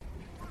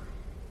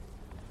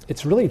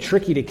it's really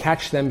tricky to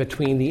catch them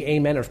between the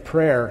amen of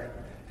prayer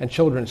and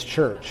children's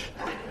church.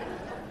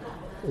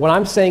 When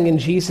I'm saying in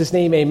Jesus'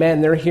 name,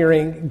 amen, they're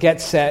hearing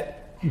get,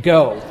 set,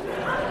 go.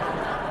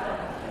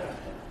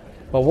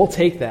 But we'll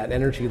take that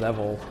energy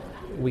level.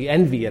 We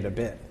envy it a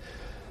bit.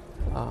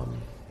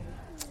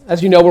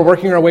 As you know, we're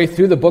working our way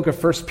through the book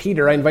of 1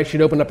 Peter. I invite you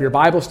to open up your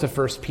Bibles to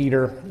 1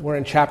 Peter. We're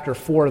in chapter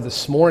 4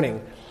 this morning.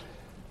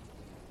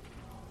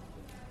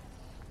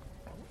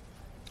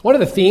 One of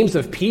the themes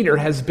of Peter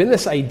has been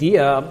this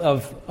idea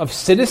of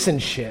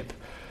citizenship,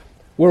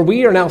 where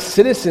we are now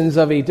citizens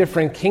of a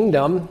different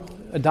kingdom,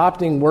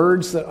 adopting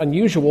words,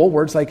 unusual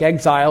words like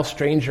exile,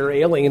 stranger,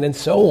 alien, and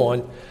so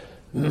on.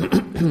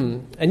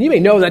 And you may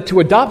know that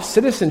to adopt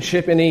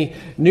citizenship in a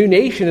new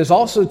nation is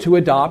also to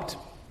adopt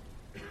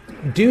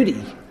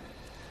duty.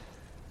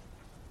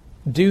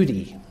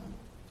 Duty.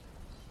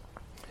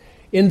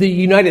 In the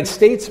United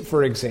States,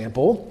 for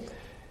example,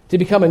 to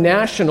become a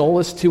national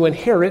is to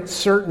inherit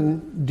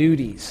certain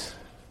duties.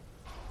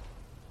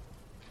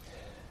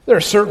 There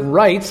are certain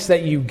rights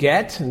that you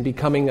get in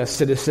becoming a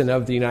citizen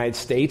of the United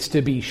States,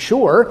 to be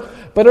sure,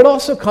 but it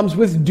also comes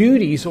with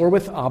duties or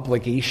with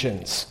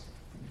obligations.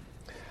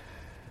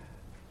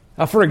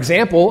 For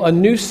example, a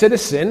new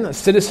citizen, a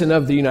citizen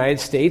of the United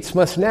States,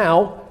 must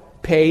now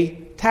pay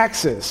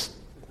taxes.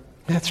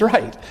 That's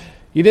right.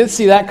 You didn't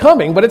see that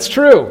coming, but it's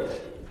true.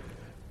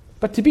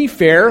 But to be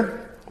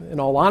fair, in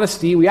all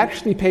honesty, we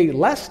actually pay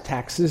less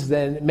taxes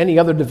than many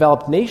other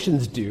developed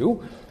nations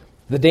do.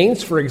 The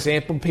Danes, for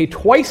example, pay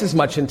twice as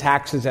much in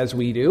taxes as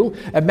we do.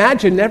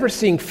 Imagine never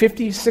seeing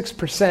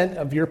 56%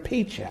 of your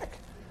paycheck.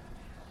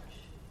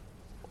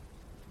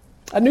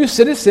 A new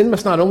citizen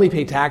must not only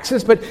pay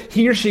taxes, but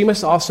he or she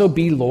must also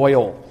be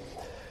loyal.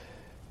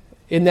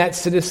 In that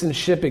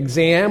citizenship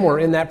exam or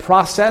in that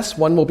process,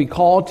 one will be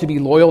called to be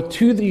loyal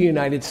to the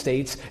United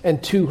States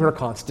and to her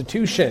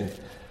Constitution.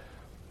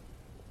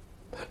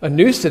 A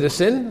new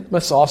citizen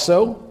must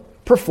also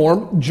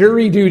perform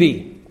jury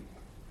duty.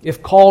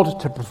 If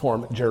called to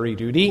perform jury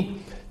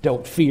duty,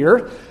 don't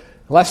fear.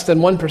 Less than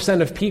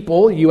 1% of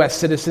people, U.S.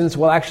 citizens,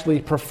 will actually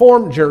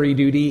perform jury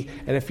duty.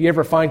 And if you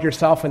ever find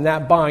yourself in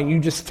that bind, you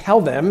just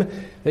tell them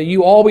that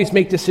you always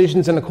make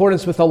decisions in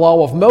accordance with the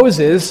law of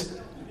Moses,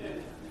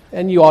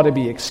 and you ought to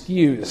be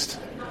excused.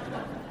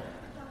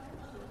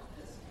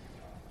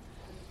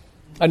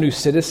 A new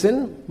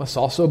citizen must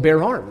also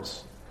bear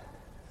arms.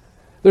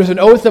 There's an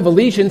oath of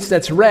allegiance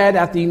that's read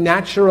at the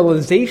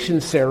naturalization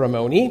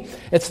ceremony.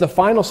 It's the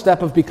final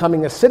step of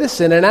becoming a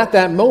citizen, and at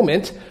that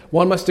moment,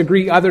 one must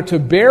agree either to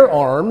bear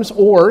arms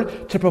or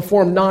to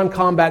perform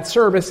non-combat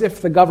service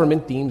if the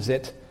government deems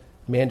it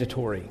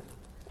mandatory.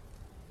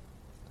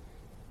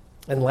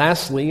 And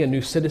lastly, a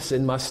new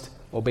citizen must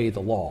obey the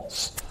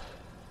laws.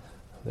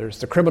 There's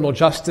the criminal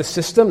justice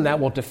system that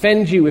will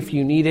defend you if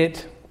you need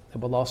it. It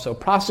will also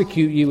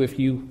prosecute you if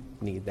you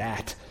need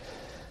that.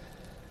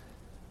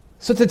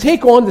 So to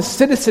take on the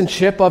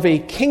citizenship of a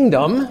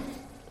kingdom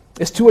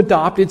is to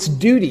adopt its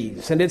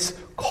duties and its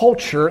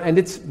culture and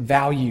its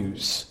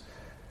values.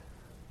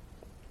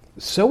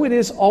 So it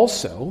is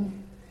also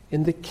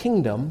in the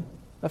kingdom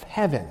of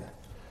heaven.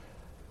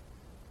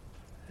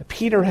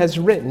 Peter has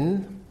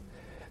written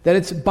that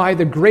it's by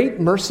the great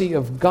mercy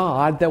of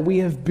God that we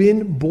have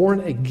been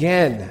born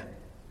again.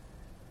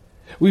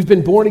 We've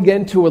been born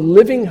again to a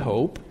living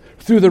hope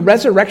through the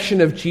resurrection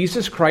of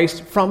Jesus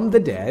Christ from the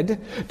dead,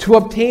 to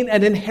obtain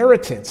an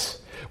inheritance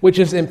which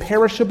is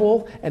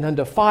imperishable and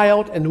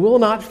undefiled and will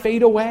not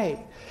fade away.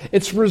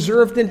 It's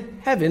reserved in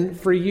heaven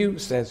for you,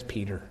 says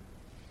Peter.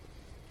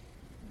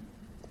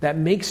 That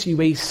makes you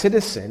a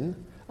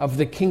citizen of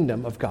the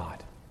kingdom of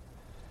God.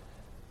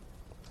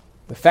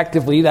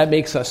 Effectively, that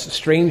makes us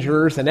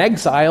strangers and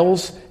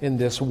exiles in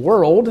this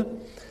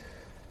world.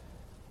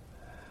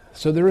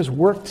 So there is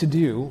work to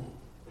do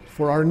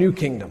for our new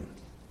kingdom.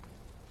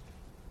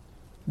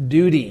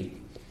 Duty.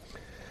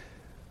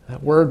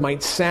 That word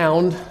might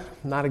sound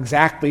not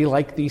exactly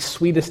like the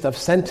sweetest of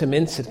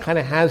sentiments. It kind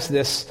of has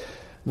this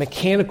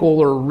mechanical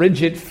or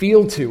rigid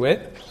feel to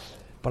it.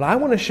 But I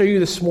want to show you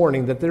this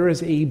morning that there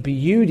is a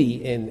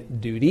beauty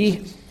in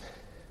duty.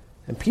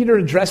 And Peter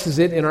addresses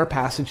it in our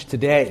passage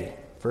today.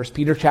 1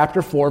 Peter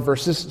chapter 4,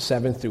 verses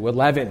 7 through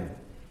 11.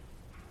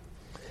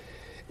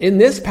 In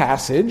this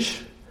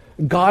passage,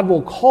 God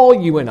will call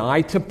you and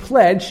I to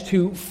pledge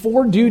to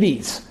 4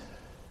 duties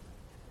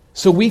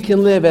so we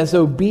can live as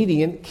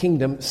obedient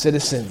kingdom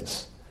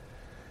citizens.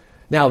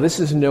 Now, this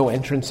is no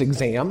entrance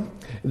exam.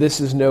 This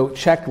is no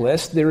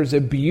checklist. There is a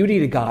beauty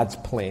to God's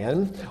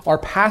plan. Our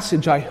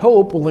passage, I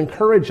hope, will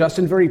encourage us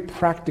in very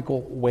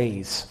practical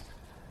ways.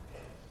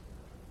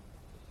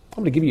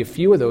 I'm going to give you a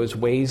few of those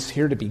ways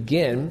here to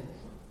begin.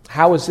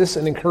 How is this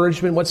an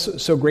encouragement?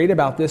 What's so great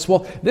about this?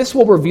 Well, this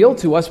will reveal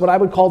to us what I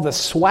would call the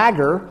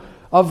swagger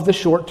of the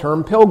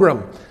short-term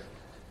pilgrim.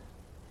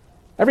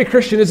 Every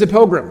Christian is a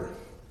pilgrim.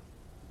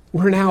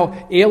 We're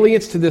now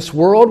aliens to this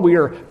world. We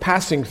are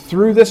passing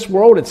through this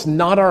world. It's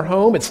not our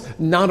home. It's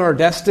not our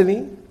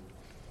destiny.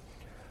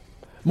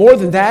 More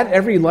than that,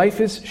 every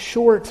life is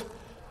short.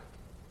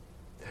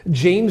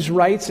 James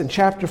writes in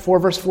chapter 4,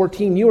 verse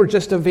 14, "You are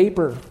just a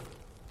vapor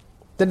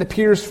that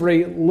appears for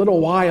a little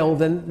while,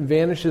 then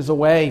vanishes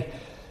away."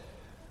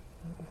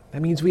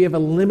 That means we have a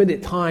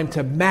limited time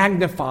to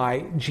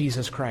magnify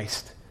Jesus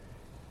Christ.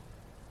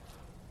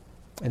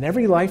 And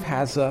every life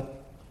has a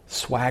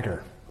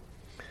swagger.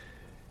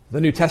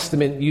 The New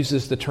Testament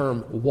uses the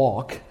term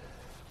walk.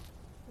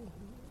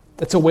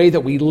 It's a way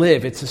that we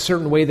live. It's a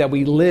certain way that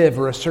we live,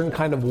 or a certain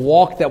kind of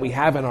walk that we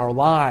have in our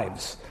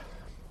lives.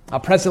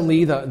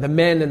 Presently, the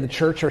men in the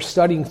church are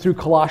studying through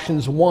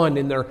Colossians 1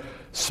 in their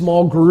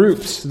small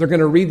groups. They're going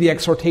to read the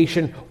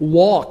exhortation,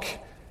 "Walk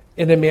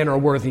in a manner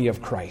worthy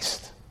of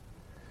Christ."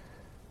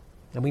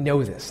 And we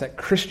know this, that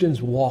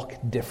Christians walk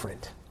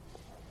different.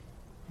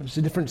 There's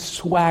a different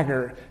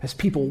swagger as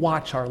people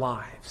watch our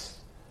lives.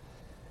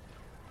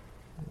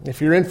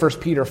 If you're in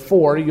 1 Peter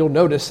 4, you'll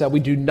notice that we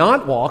do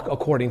not walk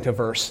according to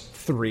verse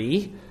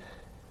 3.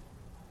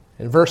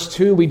 In verse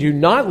 2, we do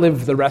not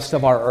live the rest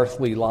of our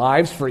earthly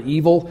lives for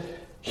evil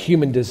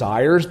human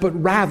desires, but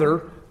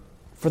rather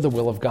for the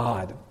will of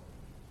God.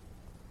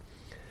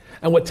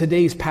 And what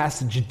today's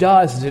passage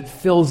does is it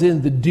fills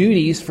in the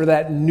duties for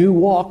that new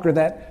walk or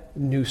that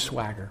new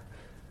swagger.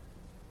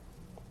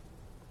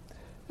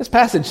 This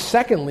passage,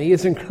 secondly,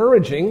 is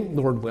encouraging,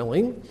 Lord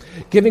willing,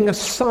 giving us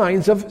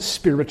signs of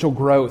spiritual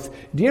growth.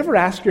 Do you ever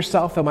ask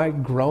yourself, am I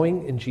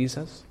growing in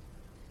Jesus?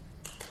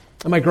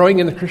 Am I growing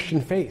in the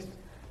Christian faith?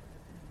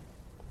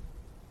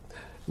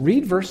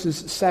 Read verses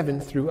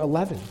 7 through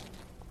 11.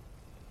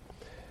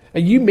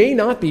 And you may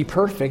not be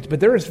perfect, but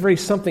there is very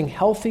something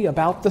healthy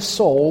about the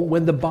soul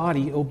when the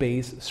body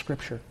obeys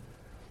Scripture.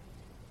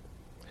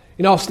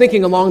 You know, I was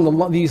thinking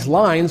along these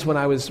lines when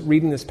I was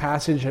reading this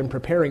passage and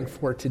preparing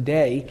for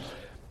today.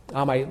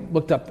 I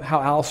looked up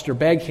how Alistair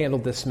Begg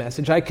handled this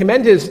message. I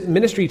commend his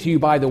ministry to you,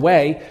 by the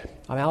way.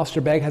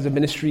 Alistair Begg has a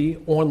ministry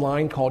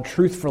online called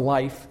Truth for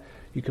Life.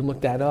 You can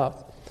look that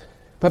up.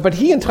 But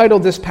he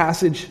entitled this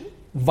passage,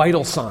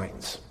 "Vital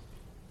Signs."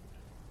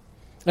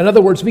 In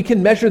other words, we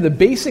can measure the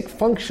basic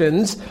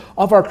functions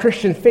of our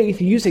Christian faith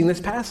using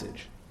this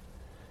passage.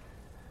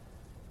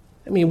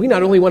 I mean, we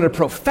not only want to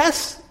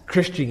profess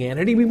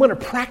Christianity, we want to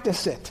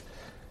practice it.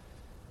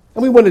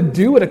 And we want to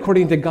do it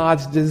according to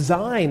God's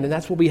design, and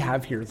that's what we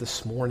have here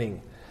this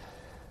morning.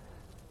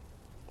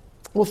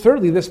 Well,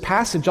 thirdly, this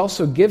passage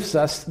also gives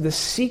us the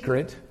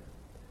secret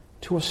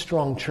to a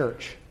strong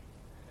church.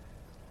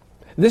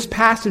 This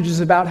passage is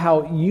about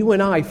how you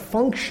and I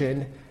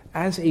function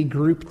as a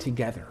group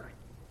together.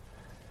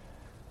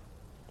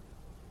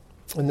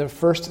 In the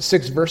first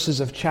 6 verses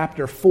of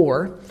chapter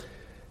 4,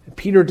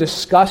 Peter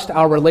discussed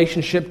our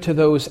relationship to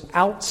those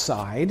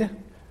outside.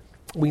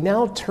 We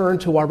now turn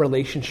to our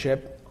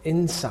relationship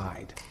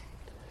inside.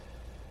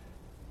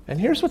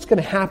 And here's what's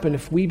going to happen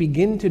if we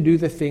begin to do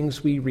the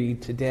things we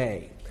read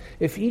today.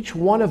 If each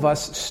one of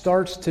us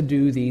starts to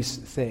do these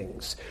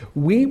things,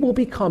 we will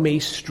become a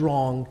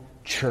strong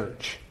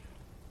church.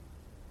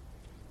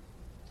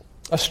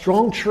 A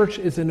strong church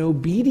is an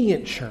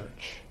obedient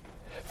church,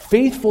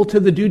 faithful to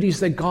the duties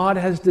that God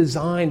has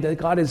designed, that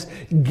God has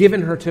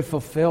given her to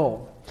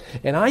fulfill.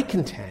 And I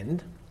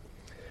contend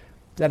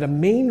that a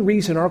main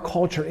reason our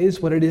culture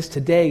is what it is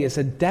today is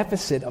a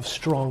deficit of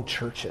strong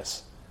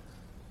churches.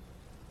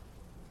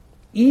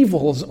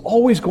 Evil is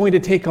always going to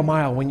take a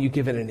mile when you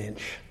give it an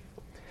inch.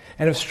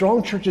 And if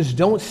strong churches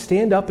don't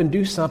stand up and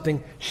do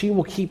something, she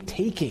will keep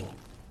taking.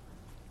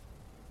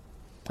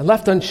 And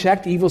left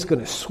unchecked, evil is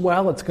going to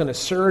swell, it's going to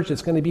surge,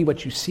 it's going to be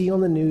what you see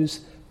on the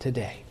news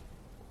today.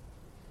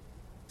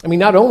 I mean,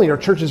 not only are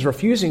churches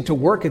refusing to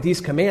work at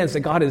these commands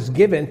that God has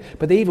given,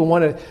 but they even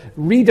want to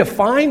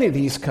redefine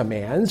these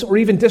commands or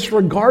even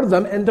disregard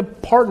them and to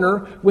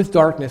partner with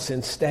darkness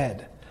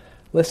instead.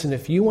 Listen,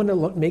 if you want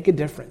to make a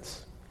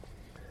difference,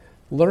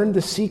 learn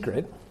the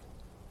secret,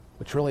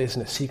 which really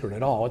isn't a secret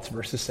at all. It's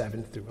verses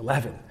 7 through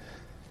 11.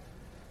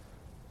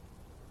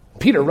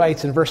 Peter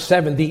writes in verse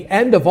 7, "The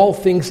end of all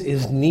things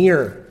is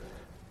near.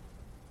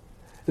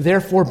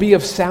 Therefore be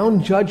of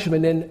sound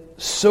judgment and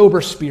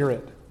sober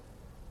spirit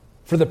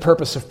for the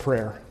purpose of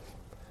prayer.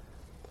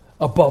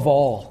 Above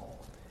all,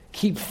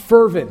 keep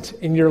fervent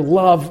in your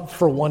love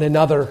for one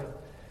another,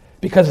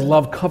 because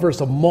love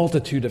covers a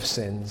multitude of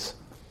sins.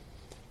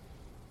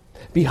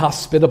 Be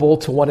hospitable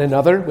to one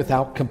another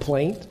without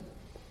complaint.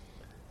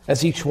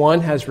 As each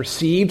one has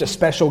received a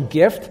special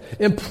gift,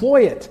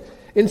 employ it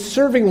in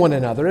serving one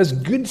another as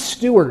good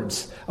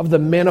stewards of the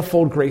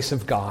manifold grace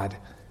of God.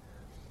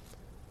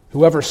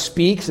 Whoever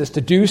speaks is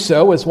to do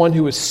so as one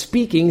who is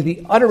speaking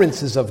the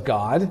utterances of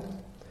God.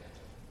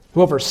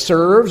 Whoever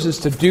serves is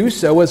to do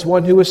so as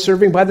one who is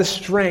serving by the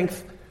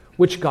strength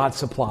which God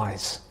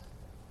supplies,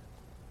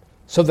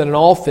 so that in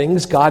all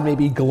things God may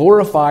be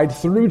glorified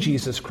through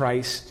Jesus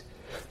Christ,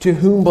 to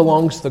whom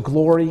belongs the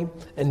glory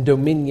and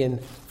dominion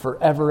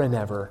forever and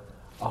ever.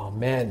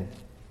 Amen."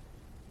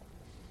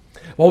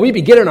 Well, we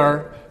begin in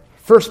our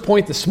first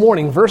point this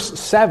morning, verse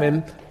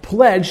 7,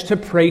 pledge to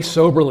pray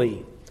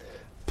soberly.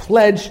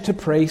 Pledge to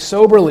pray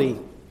soberly.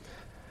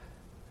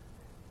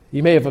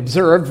 You may have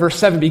observed, verse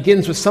 7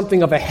 begins with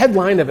something of a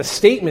headline, of a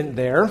statement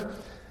there.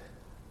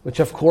 which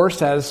of course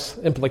has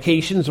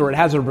implications, or it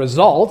has a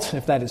result,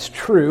 if that is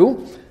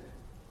true.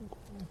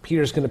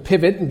 Peter's going to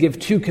pivot and give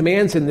two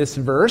commands in this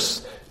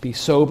verse: be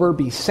sober,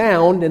 be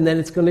sound, and then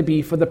it's going to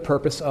be for the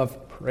purpose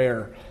of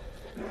prayer.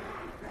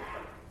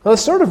 Well, the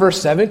start of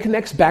verse 7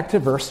 connects back to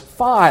verse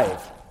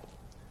 5.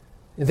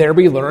 There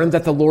we learn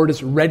that the Lord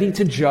is ready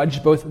to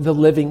judge both the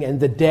living and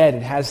the dead.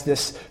 It has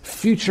this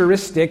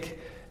futuristic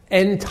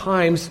end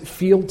times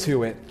feel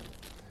to it.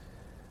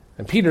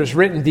 And Peter's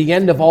written, the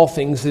end of all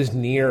things is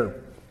near.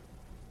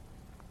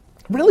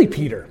 Really,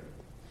 Peter?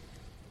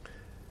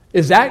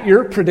 Is that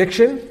your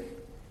prediction?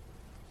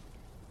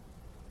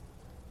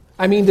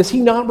 I mean, does he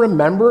not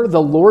remember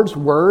the Lord's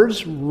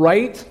words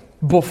right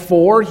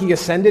before he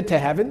ascended to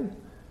heaven?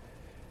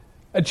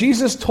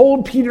 Jesus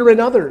told Peter and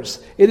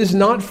others, it is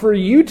not for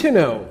you to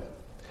know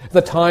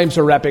the times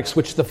or epochs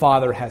which the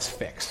Father has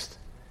fixed.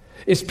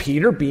 Is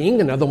Peter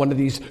being another one of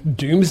these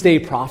doomsday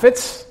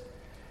prophets?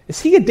 Is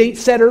he a date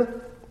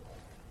setter?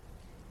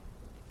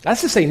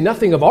 That's to say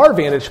nothing of our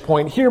vantage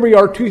point. Here we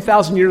are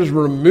 2,000 years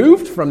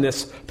removed from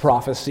this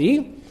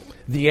prophecy.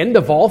 The end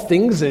of all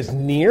things is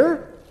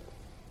near.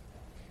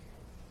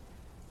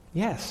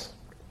 Yes.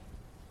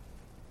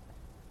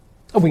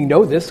 And we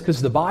know this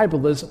because the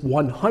Bible is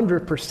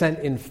 100%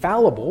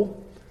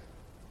 infallible,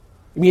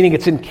 meaning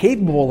it's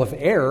incapable of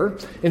error.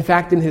 In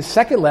fact, in his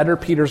second letter,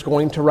 Peter's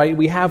going to write,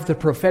 we have the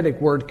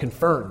prophetic word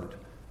confirmed.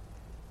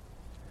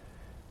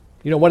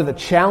 You know, one of the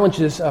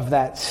challenges of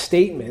that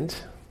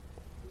statement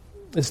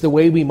is the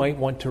way we might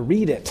want to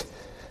read it.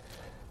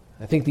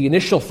 I think the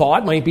initial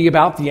thought might be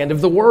about the end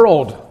of the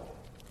world.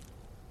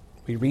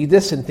 We read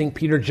this and think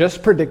Peter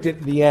just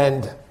predicted the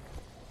end.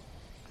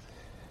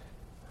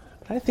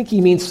 I think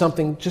he means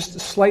something just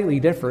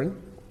slightly different.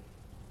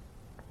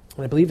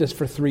 And I believe this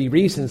for three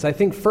reasons. I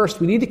think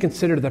first, we need to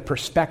consider the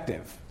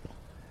perspective.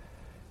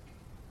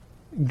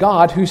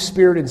 God, whose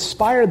Spirit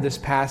inspired this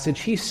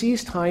passage, he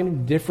sees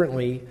time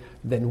differently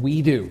than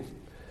we do.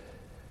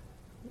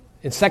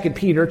 In 2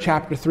 Peter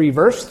chapter 3,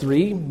 verse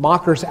 3,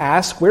 mockers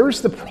ask, where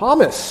is the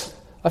promise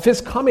of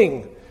his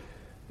coming?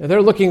 And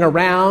they're looking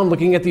around,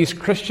 looking at these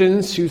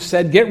Christians who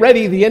said, get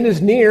ready, the end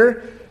is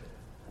near.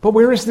 But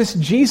where is this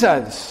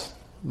Jesus?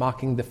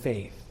 Mocking the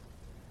faith.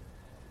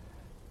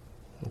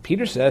 And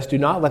Peter says, do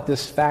not let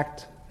this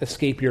fact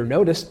escape your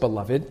notice,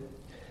 beloved,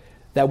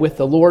 that with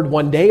the Lord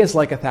 1 day is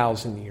like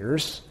 1,000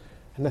 years,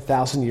 and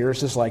 1,000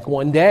 years is like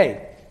 1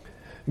 day.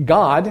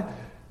 God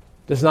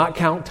does not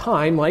count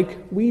time like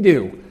we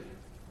do.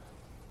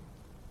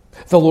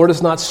 The Lord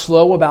is not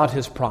slow about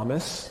his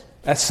promise,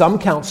 as some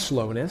count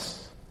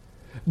slowness,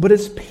 but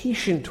is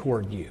patient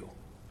toward you,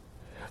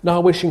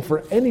 not wishing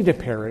for any to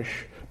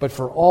perish, but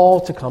for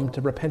all to come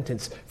to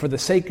repentance. For the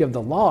sake of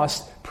the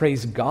lost,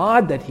 praise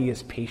God that he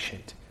is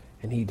patient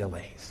and he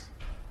delays.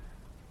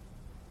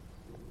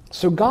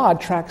 So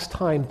God tracks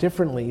time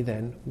differently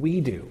than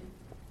we do.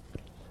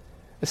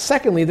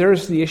 Secondly,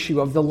 there's the issue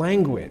of the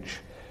language.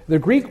 The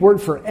Greek word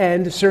for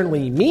end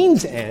certainly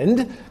means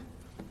end,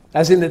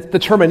 as in the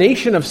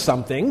termination of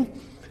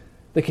something,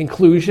 the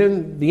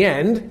conclusion, the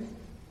end.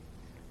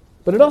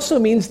 But it also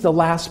means the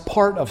last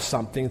part of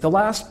something, the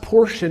last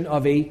portion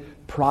of a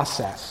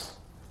process.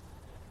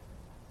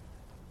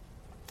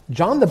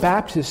 John the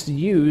Baptist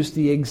used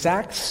the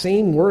exact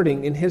same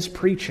wording in his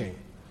preaching.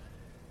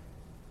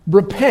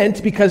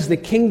 Repent because the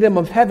kingdom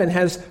of heaven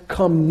has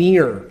come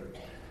near.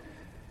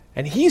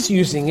 And he's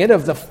using it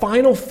of the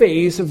final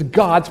phase of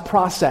God's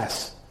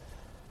process.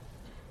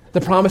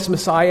 The promised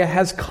Messiah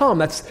has come.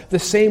 That's the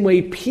same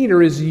way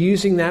Peter is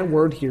using that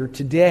word here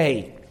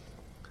today.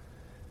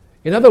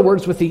 In other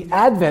words, with the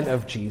advent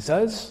of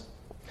Jesus,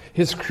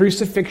 his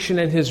crucifixion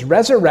and his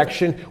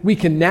resurrection, we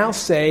can now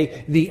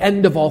say the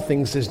end of all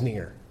things is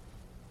near.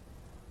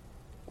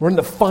 We're in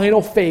the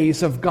final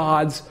phase of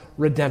God's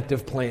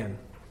redemptive plan.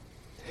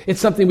 It's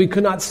something we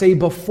could not say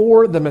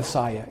before the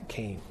Messiah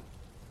came.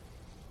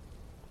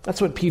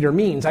 That's what Peter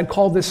means. I'd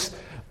call this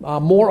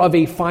more of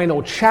a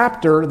final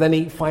chapter than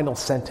a final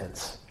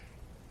sentence.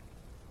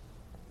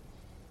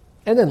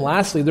 And then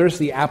lastly, there's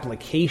the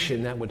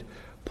application that would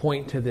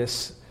point to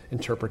this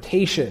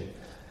interpretation.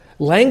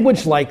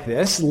 Language like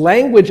this,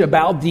 language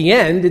about the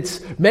end,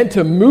 it's meant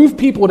to move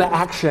people to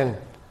action.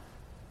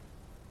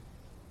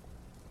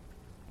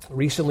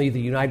 Recently, the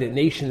United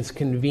Nations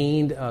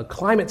convened a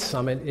climate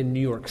summit in New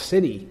York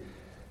City.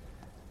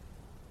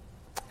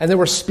 And there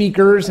were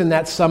speakers in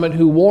that summit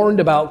who warned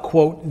about,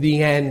 quote,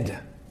 the end.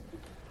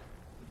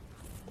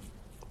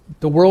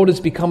 The world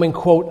is becoming,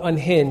 quote,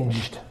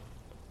 unhinged.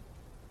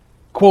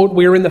 Quote,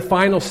 we're in the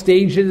final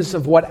stages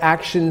of what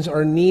actions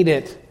are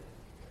needed.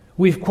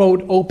 We've,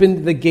 quote,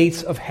 opened the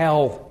gates of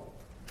hell.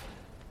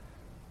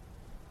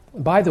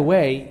 By the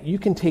way, you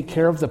can take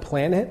care of the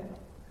planet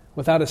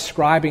without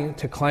ascribing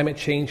to climate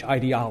change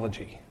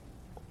ideology.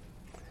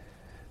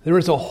 There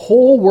is a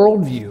whole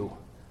worldview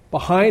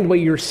behind what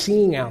you're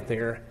seeing out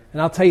there,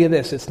 and I'll tell you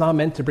this, it's not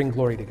meant to bring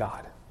glory to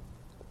God.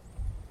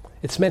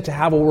 It's meant to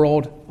have a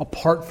world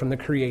apart from the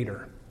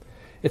Creator.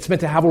 It's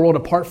meant to have a world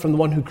apart from the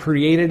one who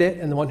created it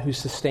and the one who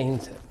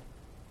sustains it.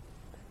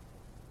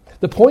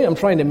 The point I'm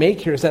trying to make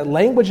here is that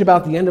language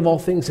about the end of all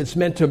things, it's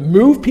meant to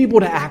move people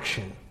to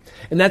action.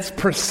 And that's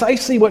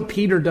precisely what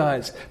Peter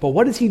does. But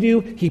what does he do?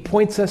 He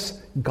points us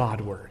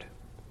Godward.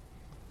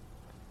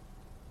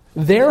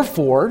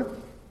 Therefore,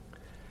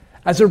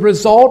 as a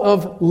result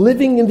of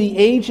living in the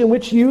age in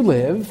which you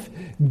live,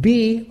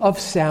 be of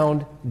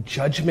sound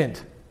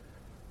judgment.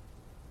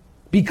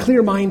 Be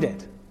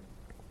clear-minded.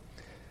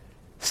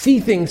 See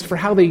things for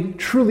how they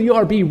truly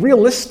are. Be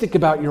realistic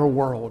about your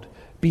world.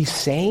 Be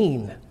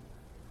sane.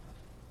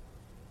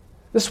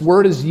 This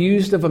word is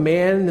used of a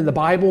man in the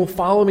Bible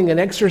following an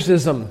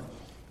exorcism.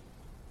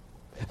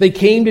 They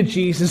came to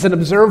Jesus and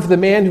observed the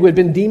man who had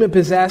been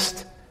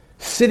demon-possessed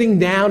sitting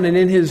down and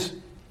in his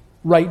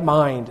right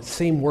mind.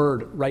 Same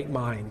word, right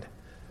mind.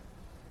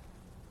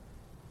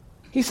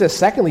 He says,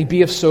 secondly,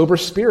 be of sober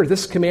spirit.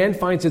 This command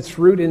finds its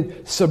root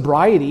in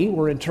sobriety,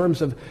 or in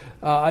terms of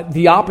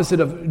the opposite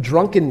of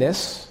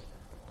drunkenness.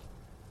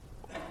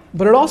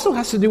 But it also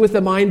has to do with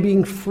the mind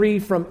being free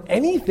from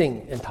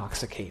anything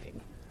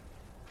intoxicating.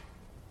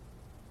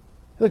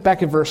 Look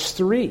back at verse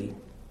 3.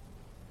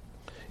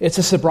 It's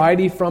a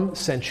sobriety from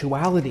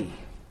sensuality,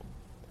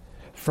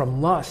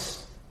 from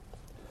lust,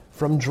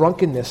 from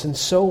drunkenness, and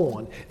so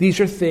on. These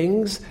are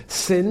things,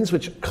 sins,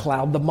 which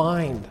cloud the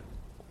mind.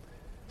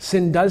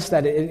 Sin does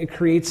that. It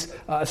creates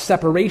a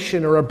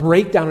separation or a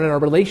breakdown in our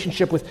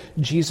relationship with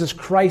Jesus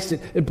Christ.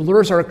 It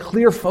blurs our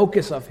clear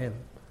focus of Him.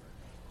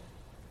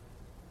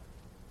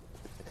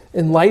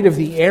 In light of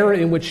the era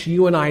in which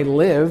you and I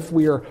live,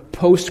 we are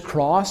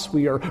post-cross,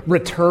 we are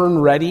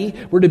return-ready,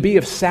 we're to be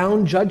of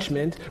sound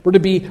judgment, we're to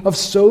be of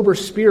sober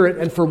spirit,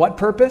 and for what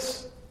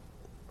purpose?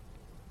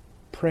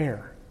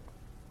 Prayer.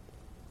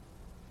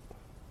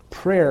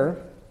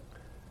 Prayer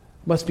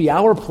must be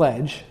our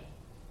pledge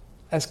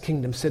as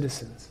kingdom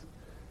citizens.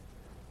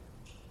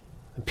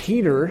 And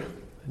Peter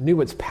knew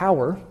its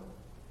power.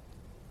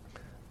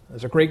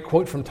 There's a great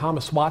quote from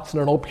Thomas Watson,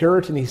 an old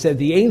Puritan. He said,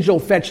 "The angel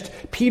fetched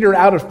Peter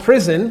out of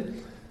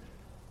prison,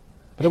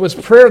 but it was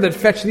prayer that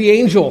fetched the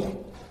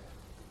angel."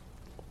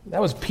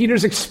 That was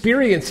Peter's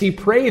experience. He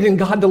prayed and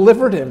God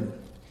delivered him.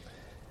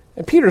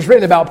 And Peter's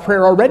written about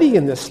prayer already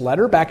in this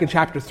letter, back in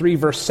chapter 3,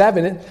 verse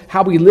 7.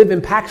 How we live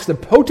impacts the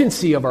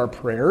potency of our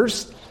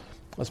prayers.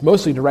 It's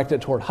mostly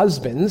directed toward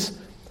husbands.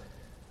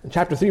 In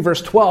chapter 3,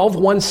 verse 12,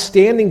 one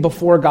standing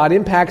before God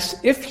impacts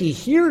if he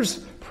hears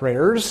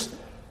prayers.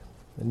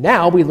 And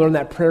now we learn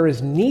that prayer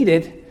is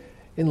needed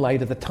in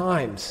light of the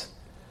times.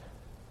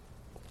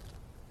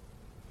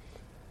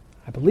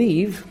 I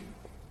believe,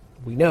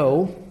 we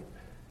know,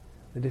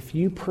 that if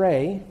you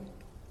pray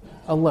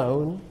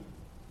alone,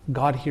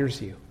 God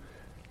hears you.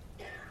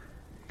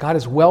 God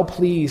is well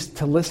pleased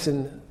to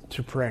listen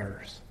to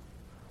prayers.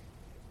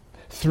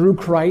 Through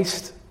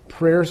Christ,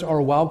 prayers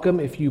are welcome.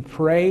 If you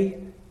pray,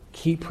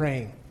 keep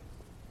praying.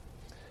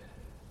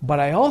 But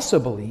I also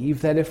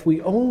believe that if we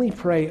only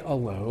pray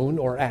alone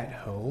or at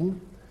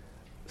home,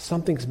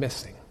 something's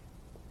missing.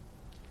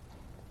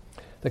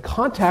 The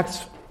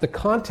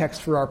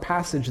context for our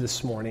passage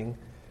this morning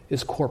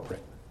is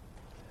corporate.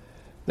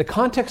 The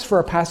context for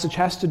our passage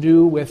has to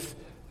do with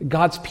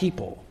God's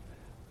people,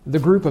 the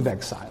group of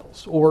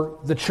exiles, or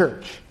the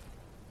church.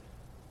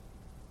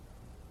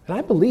 And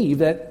I believe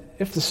that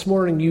if this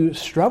morning you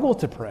struggle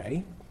to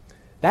pray,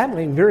 that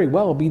may very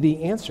well be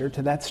the answer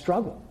to that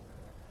struggle.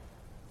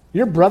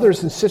 Your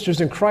brothers and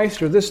sisters in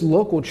Christ or this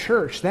local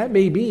church, that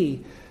may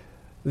be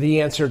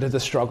the answer to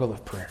the struggle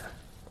of prayer.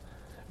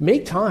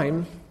 Make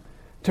time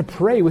to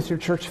pray with your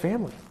church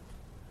family.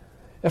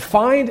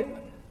 Find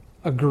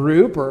a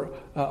group or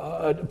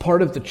a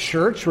part of the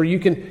church where you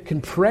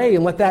can pray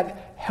and let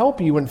that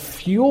help you and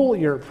fuel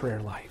your prayer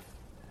life.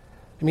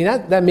 I mean,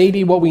 that may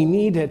be what we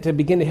need to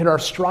begin to hit our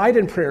stride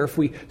in prayer if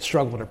we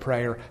struggle to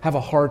pray or have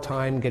a hard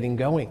time getting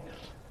going.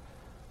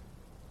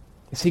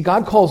 You see,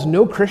 God calls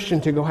no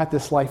Christian to go at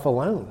this life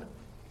alone.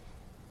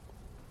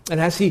 And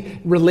as He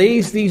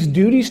relays these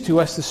duties to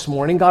us this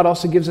morning, God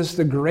also gives us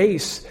the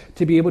grace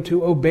to be able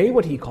to obey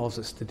what He calls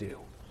us to do.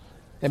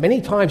 And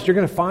many times you're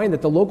going to find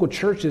that the local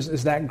church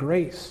is that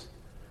grace.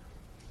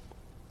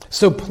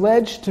 So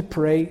pledge to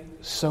pray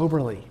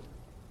soberly.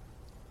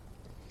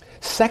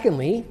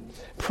 Secondly,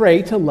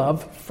 pray to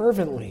love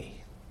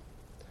fervently.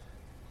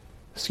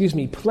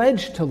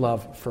 Pledge to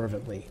love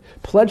fervently.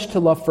 Pledge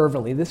to love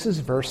fervently. This is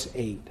verse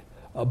 8.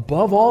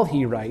 Above all,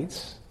 he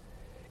writes,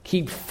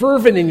 keep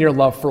fervent in your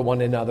love for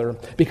one another,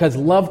 because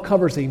love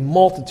covers a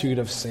multitude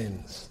of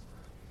sins.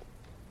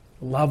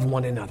 Love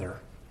one another.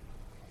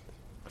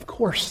 Of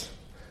course,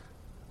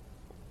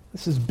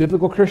 this is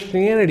biblical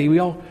Christianity. We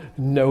all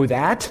know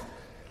that.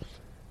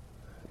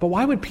 But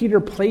why would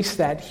Peter place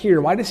that here?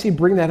 Why does he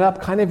bring that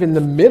up kind of in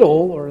the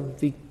middle or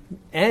the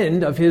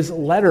end of his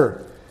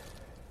letter?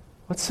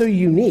 What's so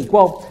unique?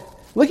 Well,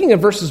 looking at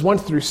verses 1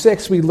 through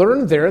 6, we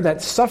learn there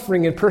that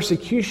suffering and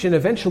persecution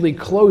eventually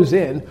close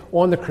in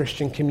on the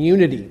Christian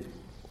community.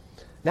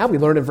 Now we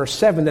learn in verse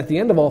 7 that the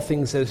end of all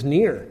things is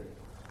near.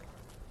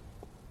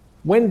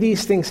 When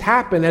these things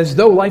happen, as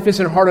though life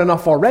isn't hard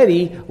enough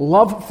already,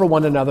 love for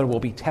one another will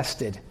be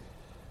tested.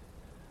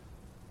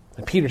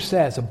 And Peter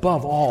says,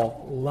 above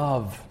all,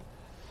 love.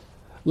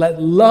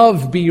 Let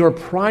love be your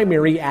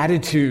primary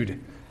attitude.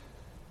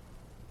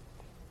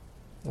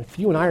 If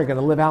you and I are going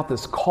to live out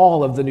this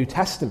call of the New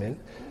Testament,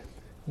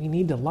 we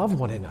need to love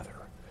one another.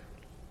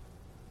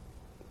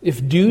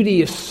 If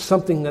duty is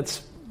something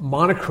that's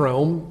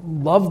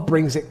monochrome, love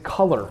brings it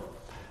color.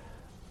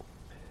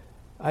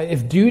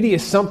 If duty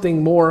is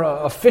something more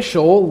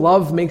official,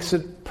 love makes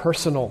it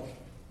personal.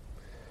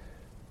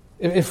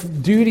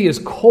 If duty is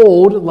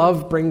cold,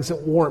 love brings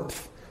it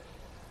warmth.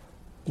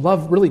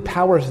 Love really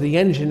powers the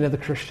engine of the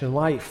Christian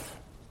life.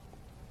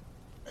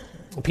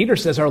 Peter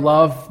says our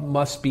love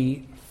must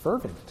be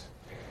fervent.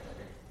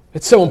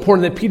 It's so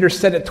important that Peter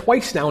said it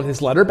twice now in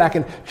his letter. Back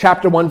in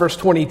chapter 1, verse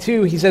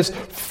 22, he says,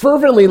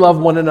 fervently love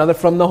one another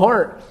from the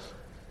heart.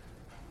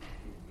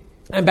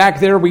 And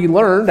back there we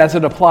learned, as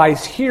it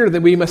applies here,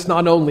 that we must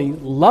not only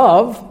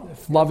love,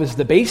 if love is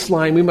the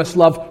baseline, we must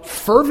love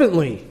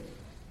fervently.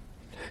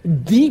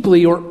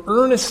 Deeply or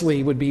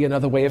earnestly would be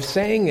another way of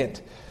saying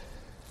it.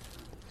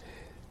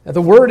 Now,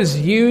 the word is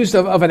used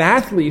of an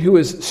athlete who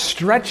is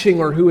stretching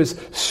or who is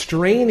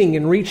straining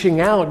and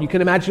reaching out. You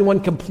can imagine one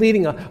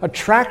completing a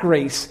track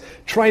race,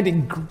 trying to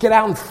get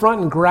out in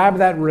front and grab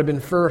that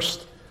ribbon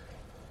first.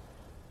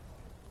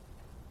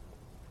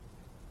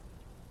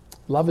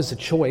 Love is a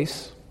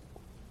choice.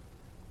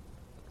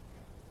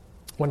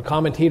 One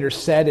commentator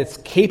said it's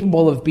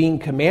capable of being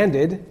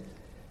commanded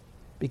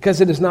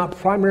because it is not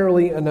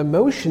primarily an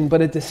emotion,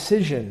 but a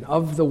decision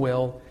of the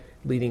will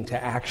leading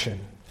to action.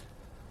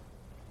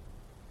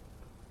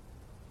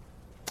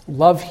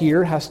 Love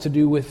here has to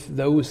do with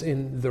those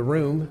in the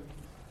room,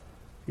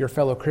 your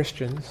fellow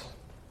Christians.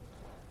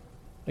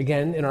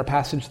 Again, in our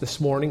passage this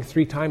morning,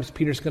 3 times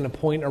Peter's going to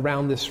point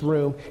around this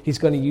room. He's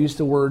going to use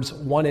the words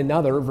one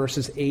another,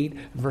 verses 8,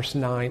 verse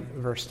 9,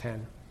 verse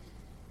 10.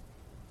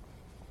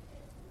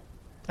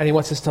 And he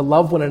wants us to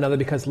love one another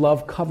because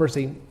love covers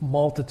a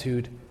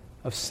multitude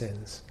of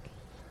sins.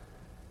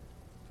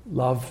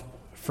 Love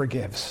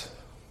forgives.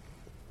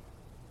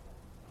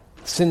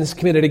 Sins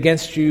committed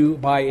against you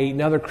by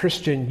another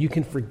Christian, you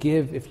can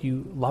forgive if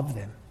you love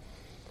them.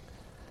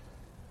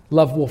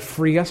 Love will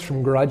free us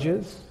from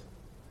grudges.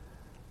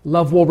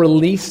 Love will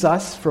release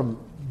us from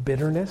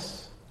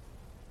bitterness.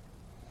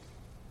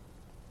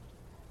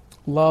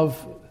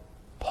 Love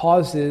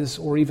pauses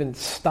or even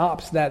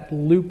stops that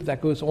loop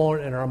that goes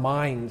on in our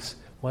minds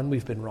when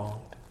we've been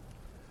wronged.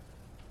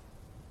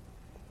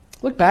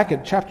 Look back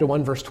at chapter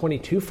 1, verse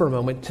 22 for a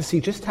moment to see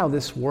just how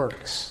this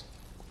works.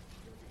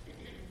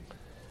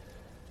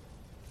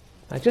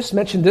 I just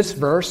mentioned this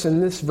verse.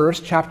 In this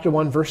verse, chapter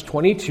 1, verse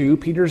 22,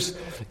 Peter's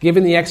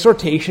given the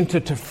exhortation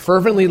to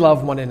fervently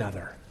love one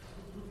another.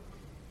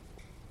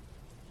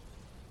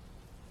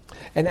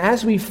 And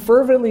as we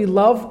fervently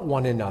love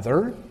one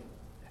another,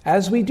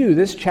 as we do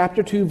this,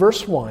 chapter 2,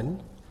 verse 1,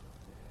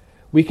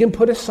 we can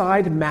put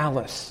aside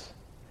malice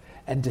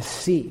and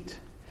deceit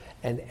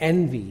and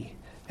envy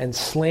and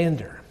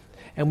slander.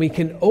 And we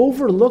can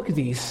overlook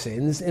these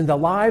sins in the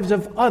lives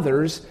of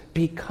others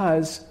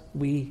because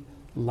we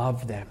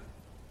love them.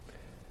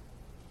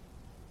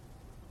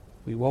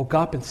 We woke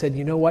up and said,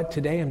 you know what,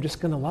 today I'm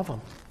just going to love them.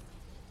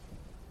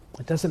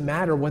 It doesn't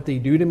matter what they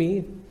do to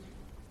me.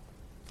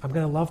 I'm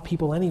going to love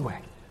people anyway.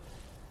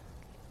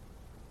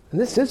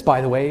 And this is, by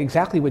the way,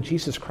 exactly what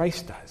Jesus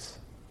Christ does.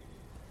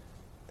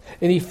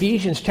 In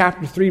Ephesians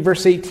chapter 3,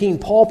 verse 18,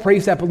 Paul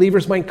prays that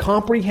believers might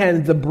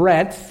comprehend the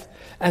breadth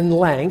and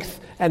length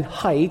and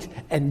height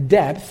and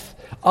depth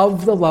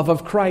of the love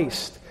of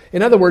Christ.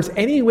 In other words,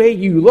 any way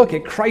you look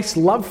at Christ's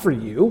love for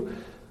you,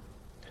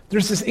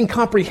 there's this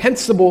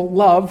incomprehensible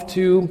love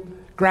to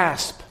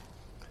grasp.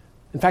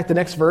 In fact, the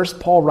next verse,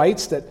 Paul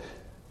writes that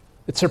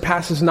it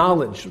surpasses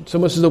knowledge. It's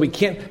almost as though we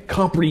can't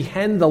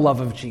comprehend the love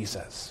of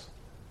Jesus.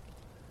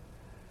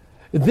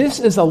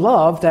 This is a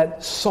love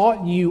that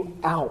sought you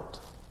out.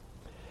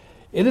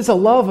 It is a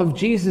love of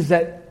Jesus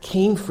that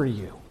came for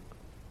you.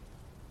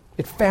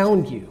 It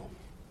found you.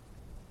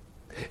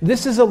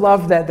 This is a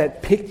love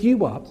that picked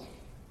you up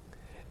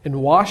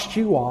and washed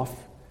you off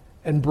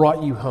and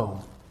brought you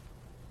home.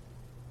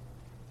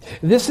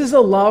 This is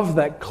a love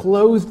that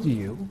clothed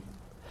you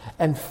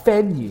and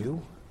fed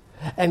you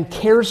and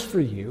cares for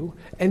you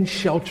and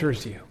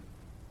shelters you.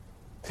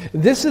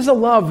 This is a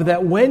love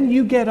that when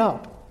you get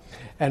up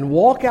and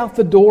walk out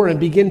the door and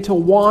begin to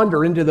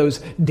wander into those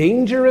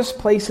dangerous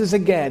places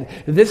again,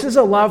 this is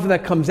a love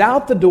that comes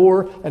out the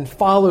door and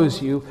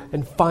follows you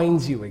and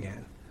finds you again.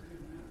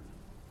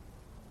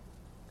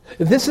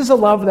 This is a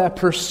love that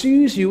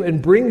pursues you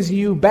and brings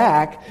you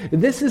back.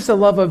 This is the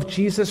love of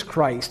Jesus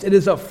Christ. It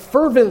is a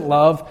fervent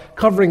love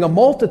covering a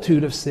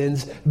multitude of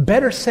sins,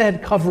 better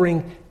said,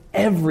 covering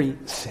every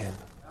sin.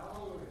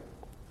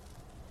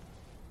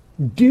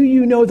 Do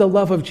you know the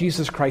love of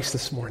Jesus Christ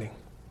this morning?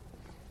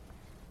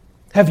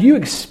 Have you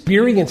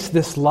experienced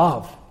this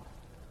love?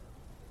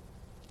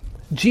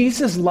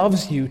 Jesus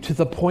loves you to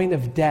the point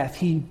of death.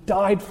 He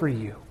died for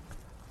you.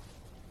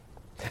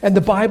 And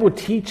the Bible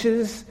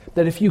teaches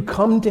that if you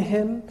come to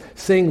him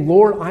saying,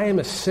 Lord, I am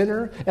a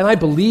sinner, and I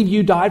believe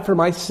you died for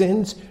my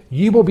sins,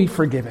 you will be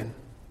forgiven.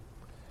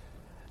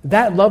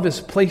 That love is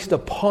placed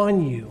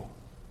upon you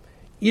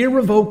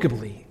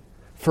irrevocably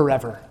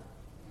forever.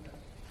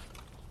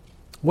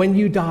 When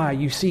you die,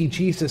 you see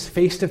Jesus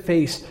face to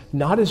face,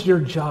 not as your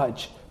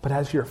judge, but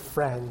as your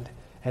friend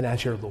and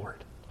as your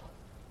Lord.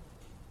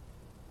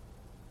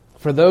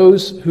 For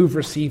those who've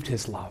received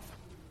his love,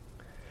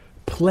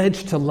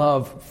 pledge to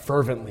love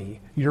fervently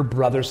your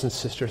brothers and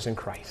sisters in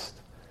Christ.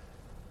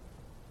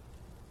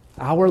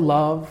 Our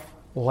love,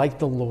 like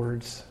the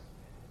Lord's,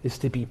 is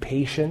to be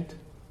patient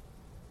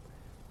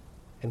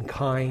and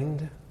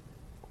kind.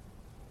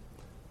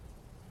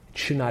 It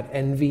should not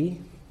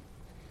envy.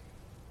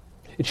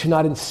 It should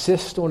not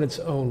insist on its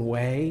own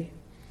way.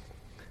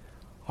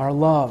 Our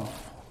love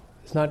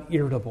is not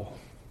irritable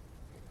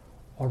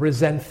or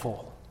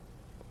resentful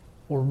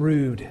or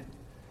rude.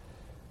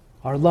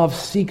 Our love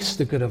seeks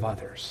the good of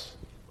others.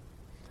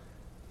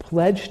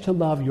 Pledge to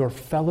love your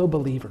fellow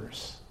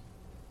believers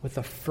with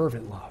a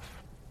fervent love.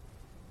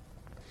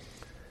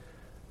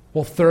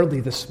 Well, thirdly,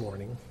 this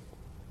morning,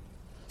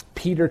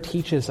 Peter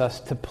teaches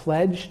us to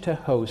pledge to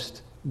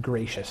host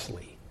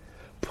graciously.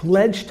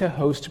 Pledge to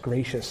host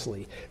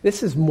graciously.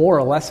 This is more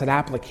or less an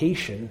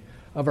application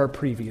of our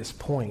previous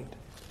point.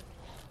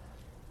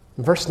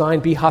 In verse 9,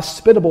 be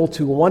hospitable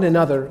to one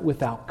another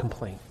without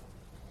complaint.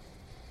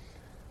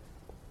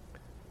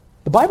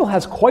 The Bible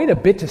has quite a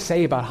bit to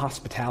say about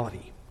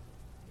hospitality.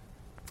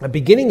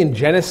 Beginning in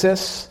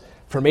Genesis,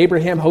 from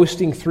Abraham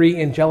hosting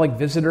 3 angelic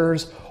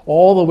visitors,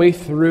 all the way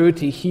through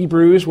to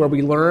Hebrews, where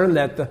we learn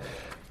that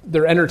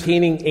they're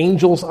entertaining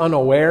angels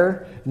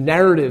unaware.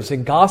 Narratives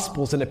and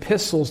gospels and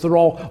epistles, they're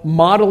all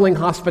modeling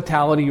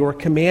hospitality or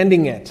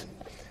commanding it.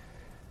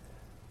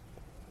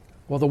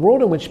 Well, the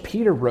world in which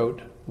Peter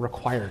wrote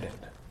required it.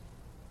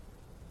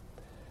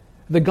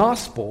 The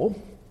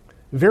gospel,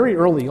 very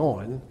early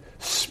on,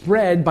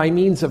 spread by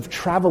means of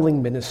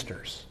traveling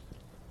ministers.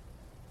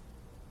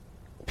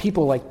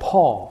 People like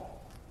Paul,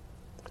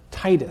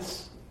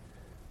 Titus,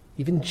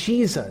 even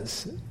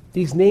Jesus.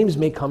 These names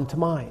may come to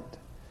mind.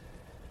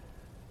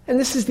 And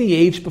this is the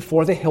age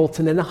before the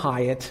Hilton and the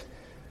Hyatt.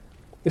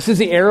 This is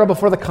the era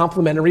before the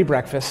complimentary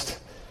breakfast.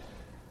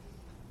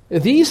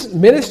 These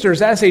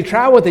ministers, as they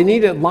traveled, they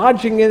needed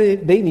lodging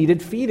and they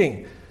needed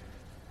feeding.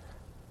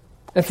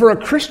 And for a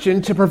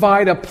Christian to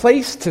provide a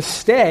place to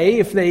stay,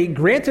 if they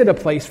granted a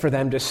place for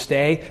them to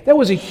stay, that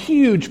was a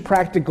huge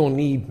practical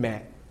need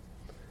met.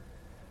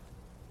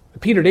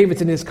 Peter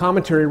Davidson, in his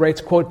commentary,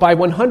 writes, quote, by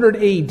 100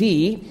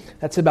 AD,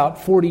 that's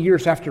about 40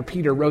 years after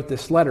Peter wrote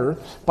this letter,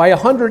 by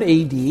 100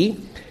 AD,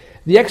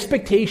 the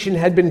expectation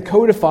had been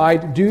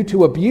codified due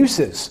to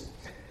abuses.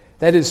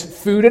 That is,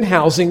 food and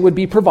housing would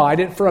be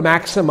provided for a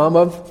maximum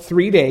of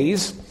 3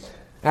 days,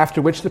 after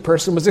which the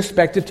person was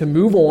expected to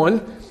move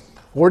on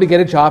or to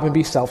get a job and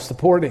be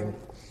self-supporting.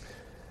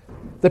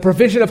 The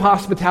provision of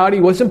hospitality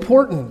was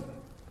important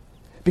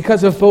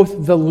because of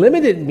both the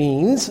limited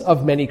means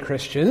of many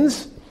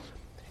Christians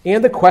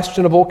and the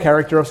questionable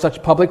character of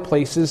such public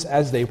places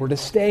as they were to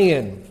stay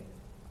in.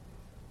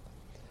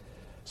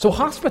 So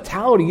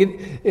hospitality,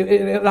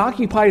 it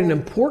occupied an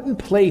important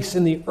place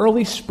in the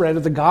early spread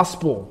of the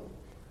gospel.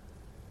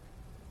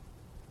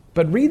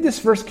 But read this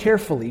verse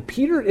carefully.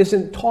 Peter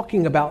isn't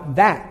talking about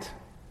that,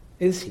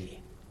 is he?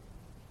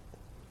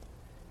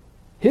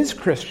 His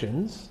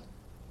Christians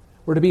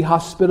were to be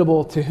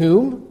hospitable to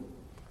whom?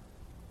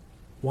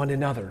 One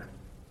another.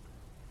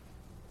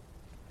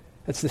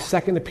 That's the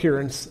second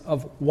appearance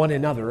of one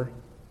another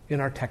in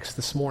our text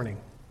this morning.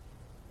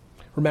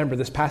 Remember,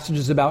 this passage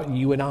is about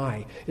you and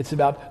I. It's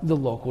about the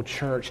local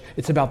church.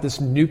 It's about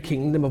this new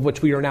kingdom of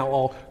which we are now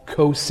all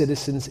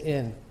co-citizens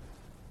in.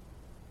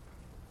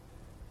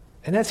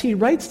 And as he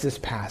writes this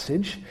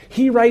passage,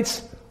 he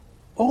writes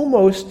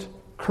almost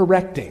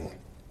correcting.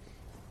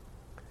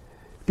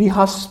 Be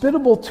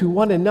hospitable to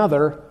one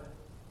another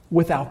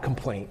without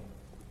complaint.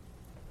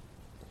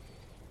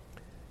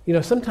 You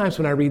know, sometimes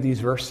when I read these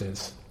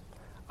verses,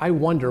 I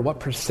wonder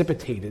what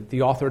precipitated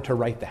the author to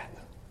write that.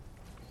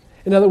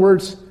 In other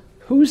words,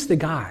 who's the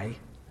guy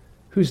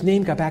whose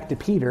name got back to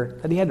Peter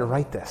that he had to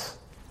write this?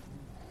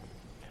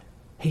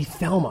 Hey,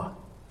 Thelma,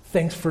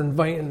 thanks for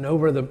inviting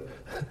over the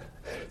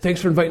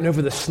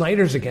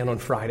Snyders again on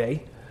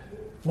Friday.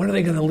 When are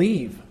they going to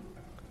leave?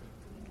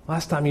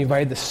 Last time you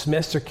invited the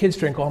Smiths, their kids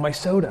drank all my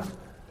soda.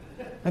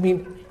 I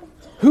mean,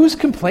 who's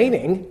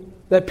complaining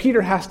that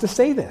Peter has to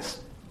say this?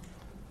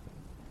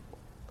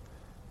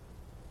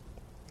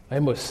 I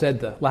almost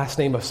said the last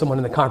name of someone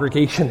in the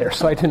congregation there,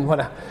 so I didn't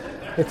want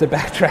to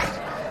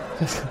backtrack.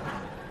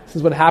 This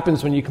is what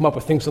happens when you come up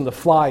with things on the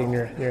fly in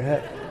your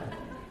head.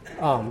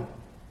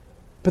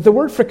 But the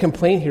word for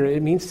complain here,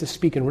 it means to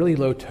speak in really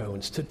low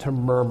tones, to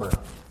murmur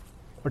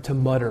or to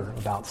mutter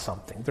about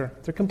something.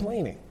 They're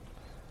complaining.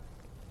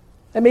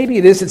 And maybe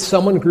it is that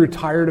someone grew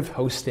tired of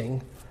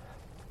hosting.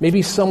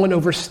 Maybe someone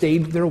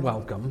overstayed their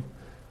welcome.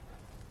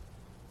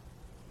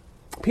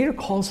 Peter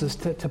calls us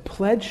to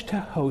pledge to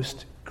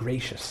host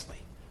graciously.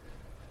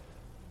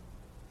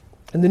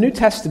 In the New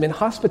Testament,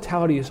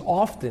 hospitality is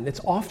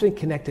often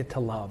connected to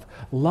love.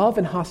 Love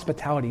and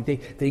hospitality,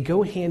 they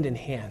go hand in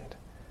hand.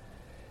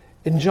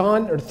 In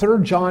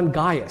 3 John,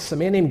 Gaius, a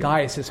man named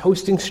Gaius, is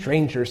hosting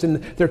strangers,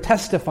 and they're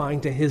testifying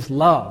to his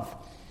love.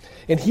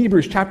 In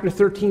Hebrews chapter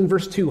 13,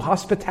 verse 2,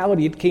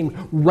 hospitality, it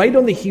came right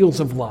on the heels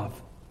of love.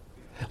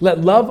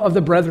 Let love of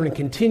the brethren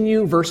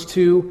continue. Verse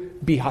 2,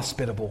 be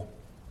hospitable.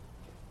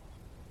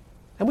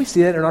 And we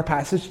see that in our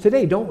passage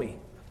today, don't we?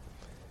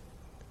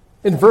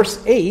 In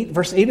verse 8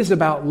 is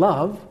about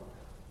love.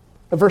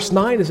 Verse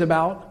 9 is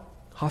about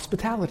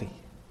hospitality.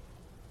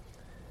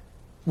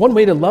 One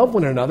way to love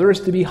one another is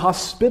to be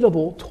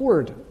hospitable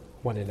toward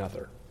one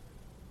another.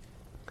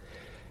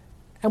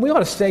 And we ought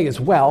to say as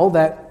well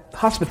that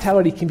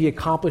hospitality can be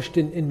accomplished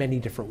in many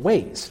different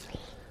ways.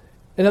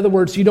 In other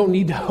words, you don't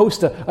need to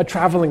host a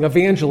traveling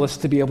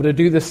evangelist to be able to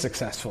do this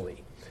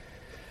successfully.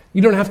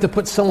 You don't have to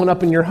put someone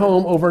up in your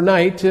home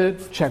overnight to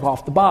check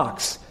off the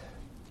box.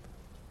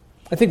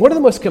 I think one of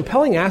the most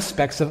compelling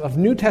aspects of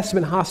New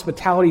Testament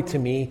hospitality to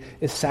me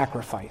is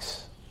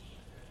sacrifice.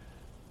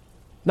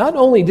 Not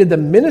only did the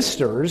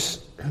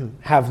ministers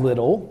have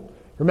little,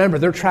 remember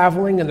they're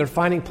traveling and they're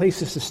finding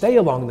places to stay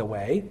along the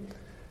way,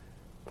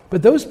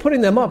 but those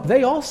putting them up,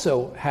 they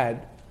also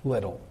had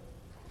little.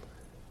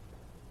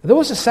 There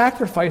was a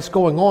sacrifice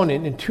going on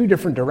in two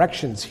different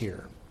directions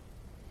here.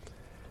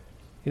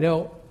 You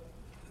know,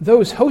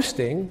 those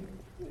hosting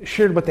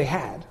shared what they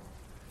had.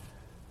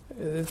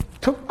 It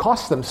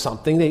cost them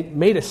something. They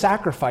made a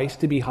sacrifice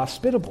to be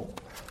hospitable.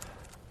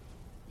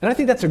 And I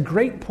think that's a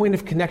great point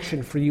of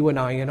connection for you and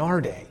I in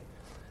our day,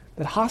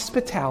 that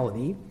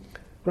hospitality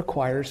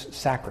requires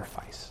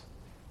sacrifice.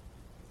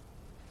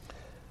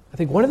 I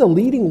think one of the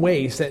leading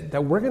ways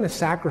that we're going to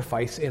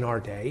sacrifice in our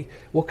day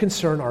will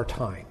concern our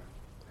time,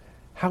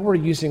 how we're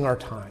using our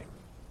time.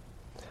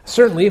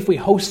 Certainly, if we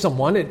host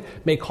someone, it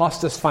may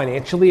cost us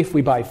financially if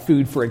we buy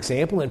food, for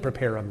example, and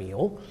prepare a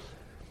meal.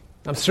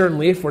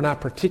 Certainly, if we're not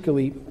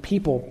particularly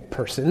people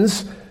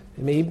persons,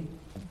 it may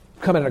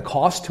come at a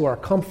cost to our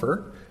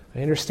comfort.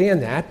 I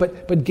understand that,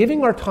 but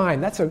giving our time,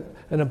 that's an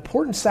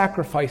important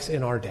sacrifice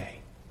in our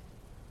day.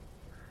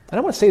 And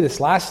I want to say this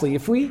lastly,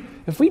 if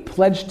we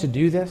pledge to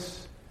do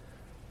this,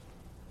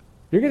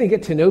 you're going to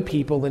get to know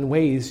people in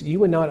ways you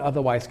would not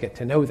otherwise get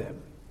to know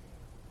them.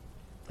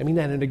 I mean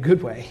that in a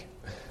good way.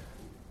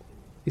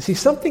 You see,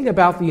 something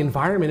about the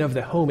environment of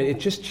the home, it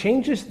just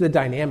changes the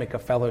dynamic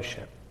of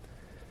fellowship.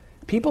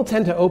 People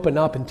tend to open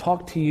up and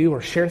talk to you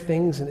or share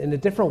things in a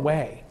different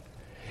way.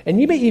 And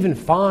you may even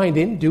find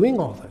in doing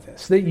all of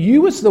this that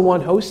you as the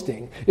one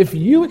hosting, if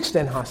you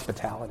extend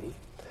hospitality,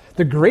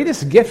 the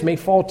greatest gift may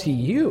fall to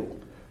you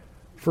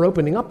for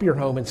opening up your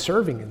home and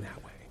serving in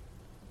that way.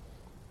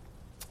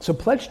 So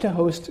pledge to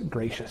host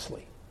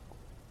graciously.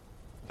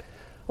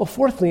 Well,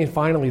 fourthly and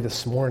finally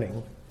this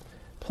morning,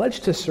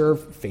 pledge to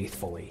serve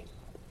faithfully.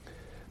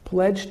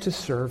 Pledge to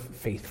serve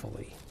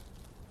faithfully.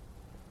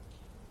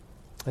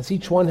 As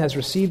each one has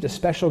received a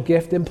special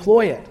gift,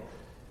 employ it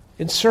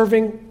in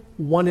serving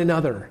one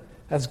another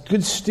as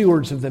good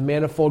stewards of the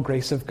manifold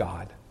grace of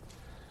God.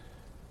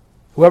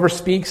 Whoever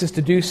speaks is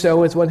to do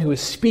so as one who is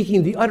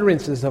speaking the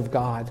utterances of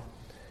God.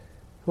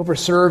 Whoever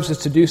serves is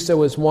to do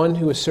so as one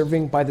who is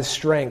serving by the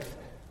strength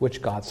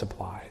which God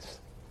supplies.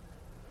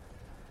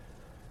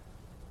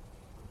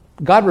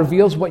 God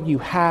reveals what you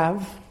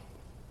have,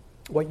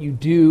 what you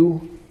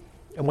do,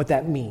 and what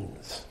that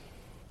means.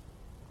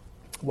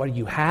 What do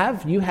you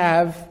have? You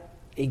have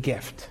a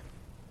gift.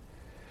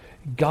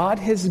 God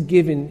has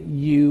given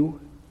you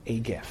a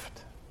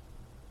gift.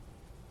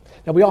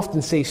 Now, we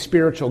often say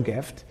spiritual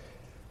gift.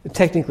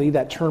 Technically,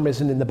 that term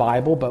isn't in the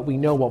Bible, but we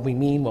know what we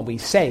mean when we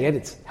say it.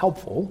 It's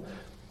helpful.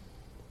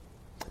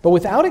 But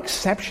without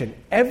exception,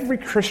 every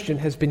Christian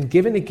has been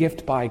given a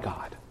gift by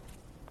God.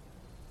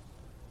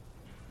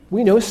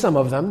 We know some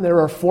of them.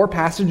 There are 4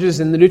 passages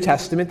in the New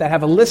Testament that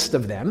have a list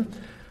of them.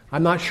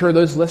 I'm not sure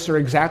those lists are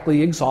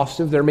exactly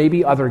exhaustive. There may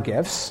be other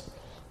gifts.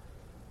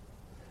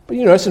 But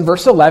you notice in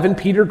verse 11,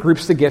 Peter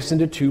groups the gifts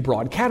into 2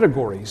 broad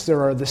categories.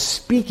 There are the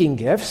speaking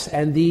gifts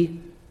and the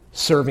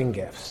serving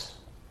gifts.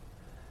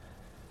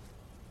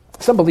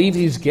 Some believe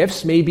these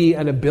gifts may be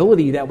an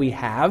ability that we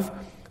have,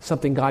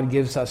 something God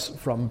gives us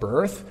from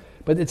birth,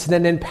 but it's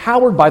then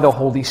empowered by the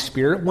Holy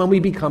Spirit when we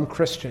become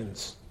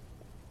Christians.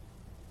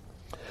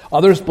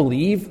 Others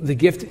believe the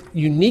gift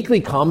uniquely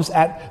comes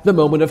at the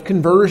moment of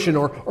conversion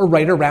or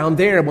right around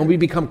there. When we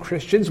become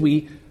Christians,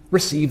 we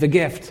receive the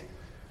gift.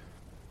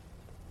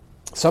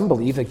 Some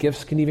believe that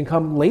gifts can even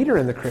come later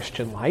in the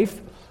Christian life.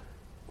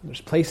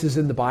 There's places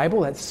in the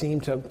Bible that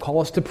seem to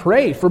call us to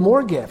pray for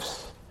more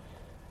gifts.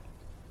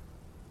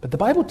 But the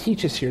Bible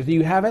teaches here that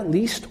you have at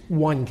least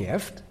one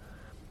gift,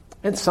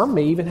 and some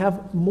may even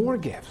have more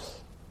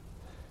gifts.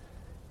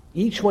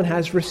 Each one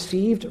has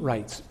received,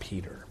 writes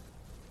Peter.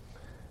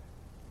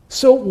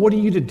 So what are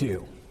you to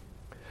do?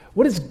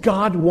 What does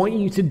God want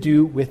you to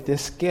do with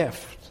this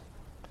gift?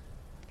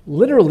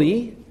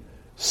 Literally,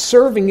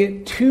 serving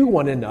it to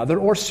one another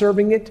or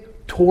serving it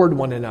toward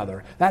one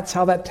another. That's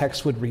how that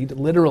text would read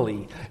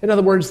literally. In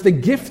other words, the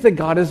gift that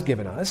God has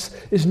given us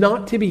is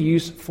not to be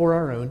used for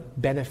our own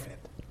benefit.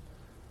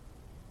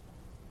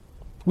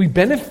 We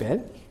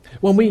benefit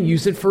when we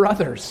use it for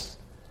others.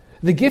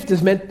 The gift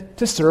is meant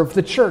to serve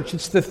the church.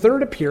 It's the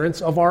third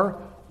appearance of our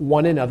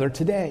one another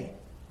today.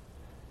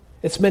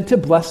 It's meant to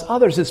bless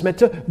others. It's meant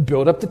to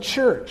build up the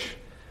church.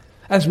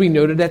 As we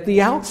noted at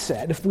the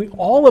outset, if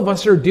all of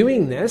us are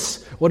doing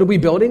this, what are we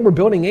building? We're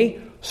building a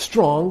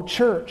strong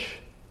church.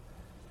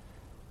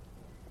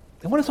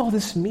 And what does all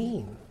this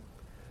mean?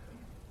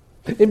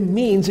 It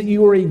means that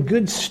you are a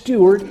good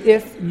steward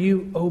if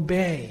you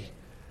obey.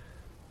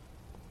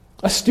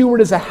 A steward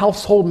is a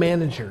household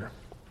manager.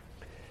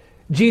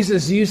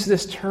 Jesus used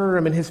this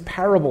term in his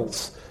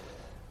parables.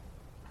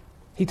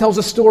 He tells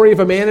a story of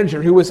a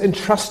manager who was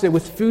entrusted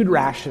with food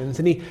rations,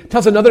 and he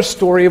tells another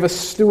story of a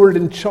steward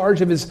in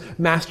charge of his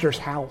master's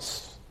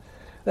house.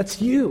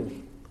 That's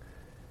you.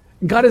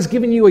 God has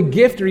given you a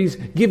gift, or he's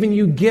given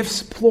you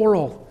gifts,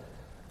 plural.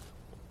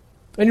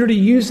 And you're to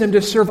use them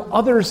to serve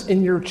others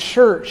in your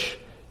church.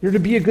 You're to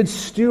be a good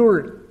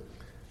steward,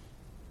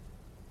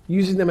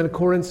 using them in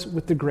accordance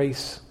with the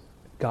grace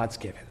God's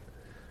given.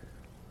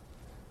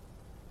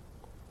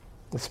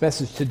 This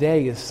message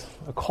today is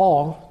a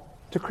call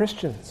to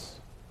Christians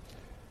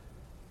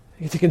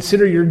to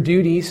consider your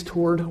duties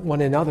toward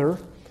one another,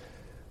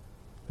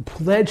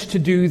 pledge to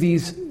do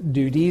these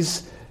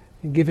duties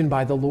given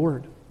by the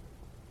Lord.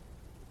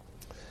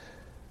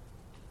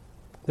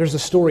 There's a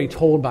story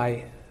told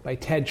by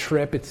Ted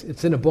Tripp.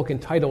 It's in a book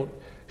entitled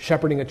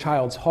Shepherding a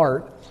Child's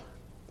Heart.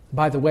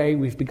 By the way,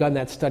 we've begun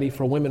that study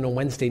for women on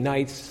Wednesday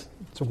nights.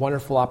 It's a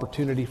wonderful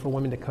opportunity for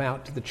women to come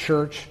out to the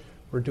church.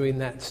 We're doing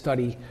that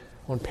study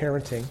on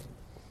parenting.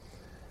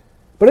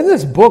 But in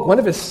this book, one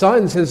of his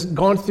sons has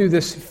gone through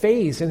this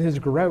phase in his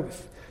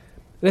growth.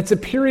 And it's a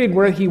period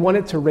where he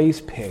wanted to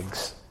raise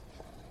pigs.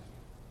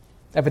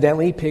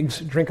 Evidently, pigs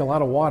drink a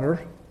lot of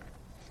water.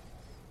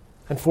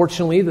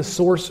 Unfortunately, the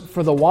source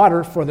for the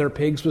water for their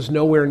pigs was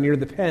nowhere near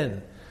the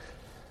pen.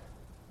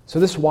 So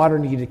this water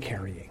needed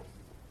carrying.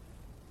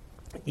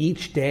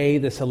 Each day,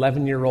 this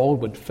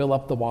 11-year-old would fill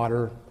up the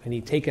water and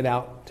he'd take it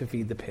out to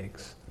feed the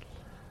pigs.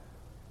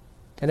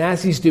 And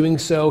as he's doing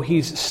so,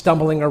 he's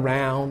stumbling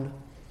around.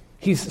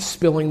 He's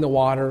spilling the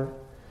water.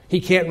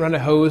 He can't run a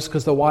hose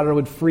because the water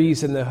would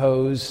freeze in the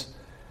hose.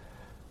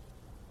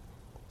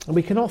 And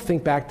we can all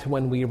think back to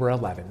when we were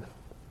 11.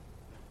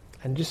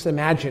 And just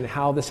imagine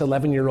how this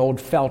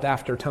 11-year-old felt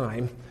after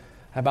time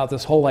about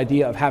this whole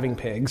idea of having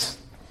pigs,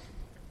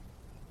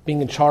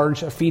 being in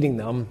charge of feeding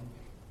them,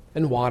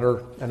 and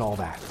water, and all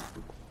that.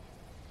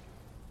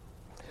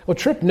 Well,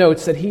 Tripp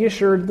notes that he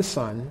assured the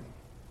son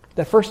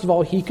that first of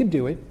all, he could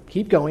do it,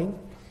 keep going,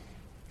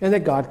 and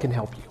that God can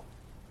help you.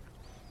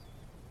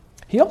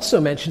 He also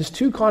mentions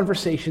two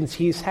conversations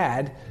he's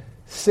had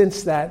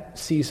since that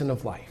season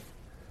of life.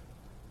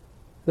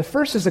 The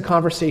first is a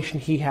conversation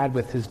he had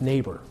with his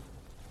neighbor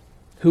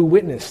who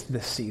witnessed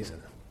this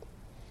season.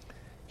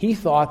 He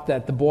thought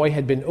that the boy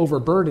had been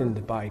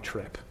overburdened by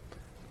Tripp,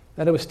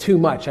 that it was too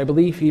much. I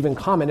believe he even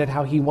commented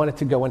how he wanted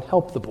to go and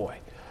help the boy.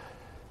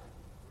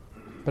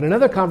 But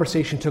another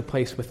conversation took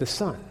place with the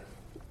son,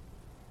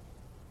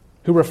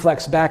 who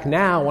reflects back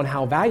now on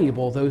how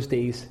valuable those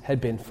days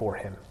had been for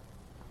him,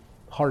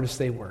 hard as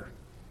they were,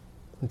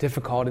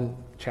 difficult and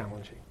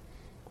challenging.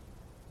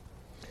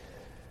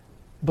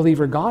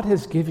 Believer, God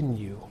has given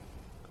you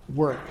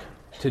work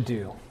to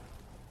do.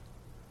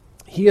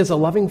 He is a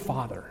loving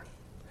Father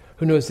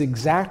who knows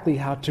exactly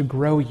how to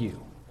grow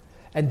you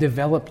and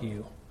develop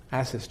you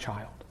as his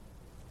child.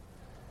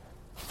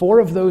 4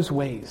 of those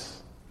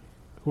ways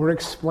were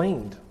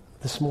explained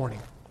this morning.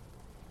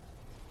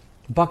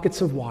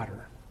 Buckets of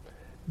water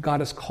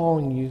God is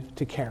calling you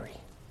to carry.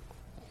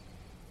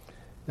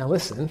 Now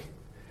listen,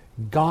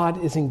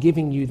 God isn't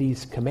giving you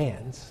these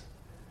commands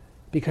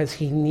because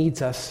he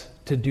needs us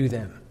to do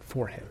them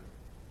for him.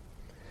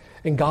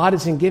 And God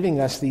isn't giving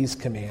us these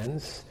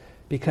commands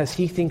because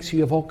he thinks you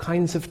have all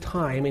kinds of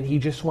time and he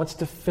just wants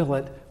to fill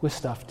it with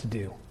stuff to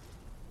do.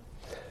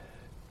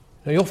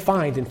 Now you'll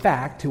find, in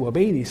fact, to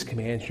obey these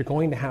commands, you're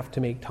going to have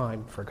to make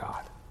time for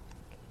God.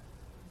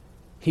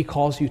 He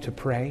calls you to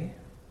pray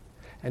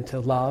and to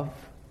love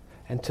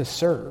and to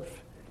serve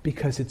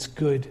because it's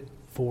good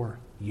for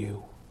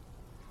you.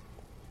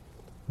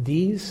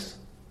 These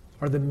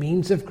are the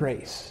means of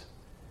grace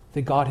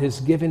that God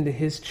has given to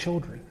his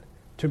children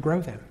to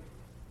grow them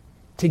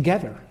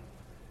together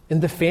in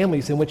the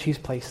families in which he's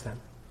placed them.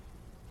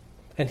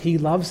 And he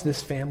loves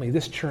this family,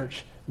 this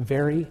church,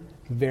 very,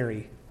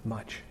 very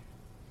much.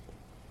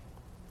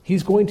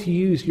 He's going to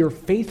use your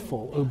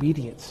faithful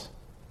obedience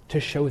to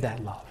show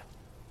that love.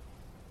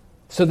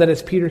 So that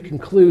as Peter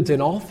concludes,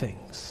 in all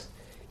things,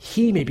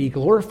 he may be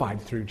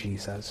glorified through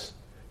Jesus,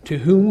 to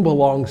whom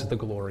belongs the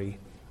glory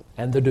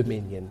and the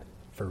dominion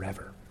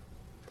forever.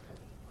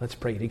 Let's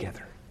pray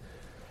together.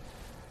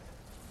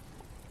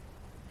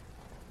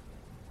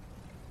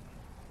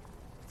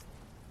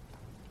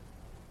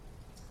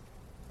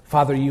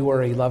 Father, you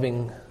are a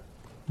loving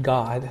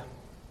God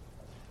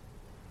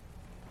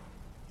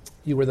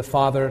You were the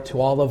Father to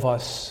all of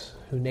us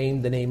who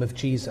named the name of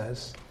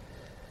Jesus.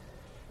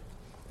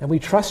 And we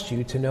trust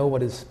you to know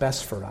what is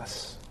best for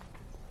us.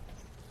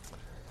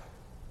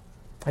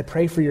 I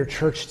pray for your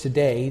church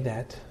today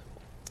that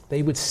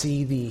they would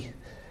see the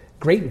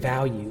great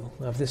value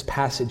of this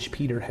passage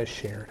Peter has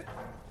shared.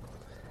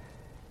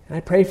 And I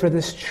pray for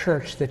this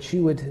church that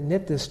you would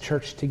knit this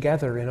church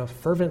together in a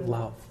fervent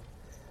love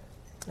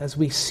as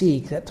we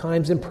seek, at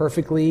times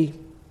imperfectly,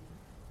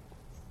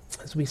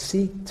 as we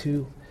seek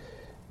to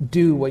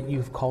do what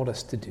you've called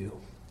us to do.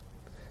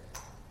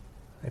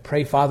 I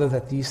pray, Father,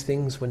 that these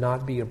things would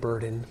not be a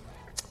burden,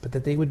 but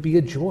that they would be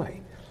a joy.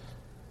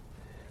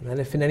 And that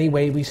if in any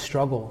way we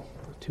struggle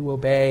to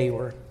obey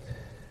or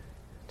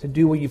to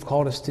do what you've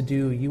called us to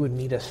do, you would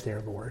meet us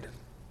there, Lord,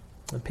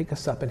 and pick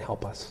us up and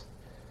help us.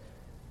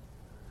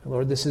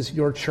 Lord, this is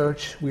your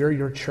church. We are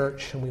your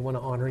church, and we want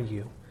to honor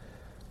you.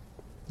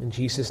 In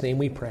Jesus' name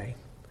we pray.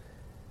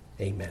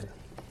 Amen.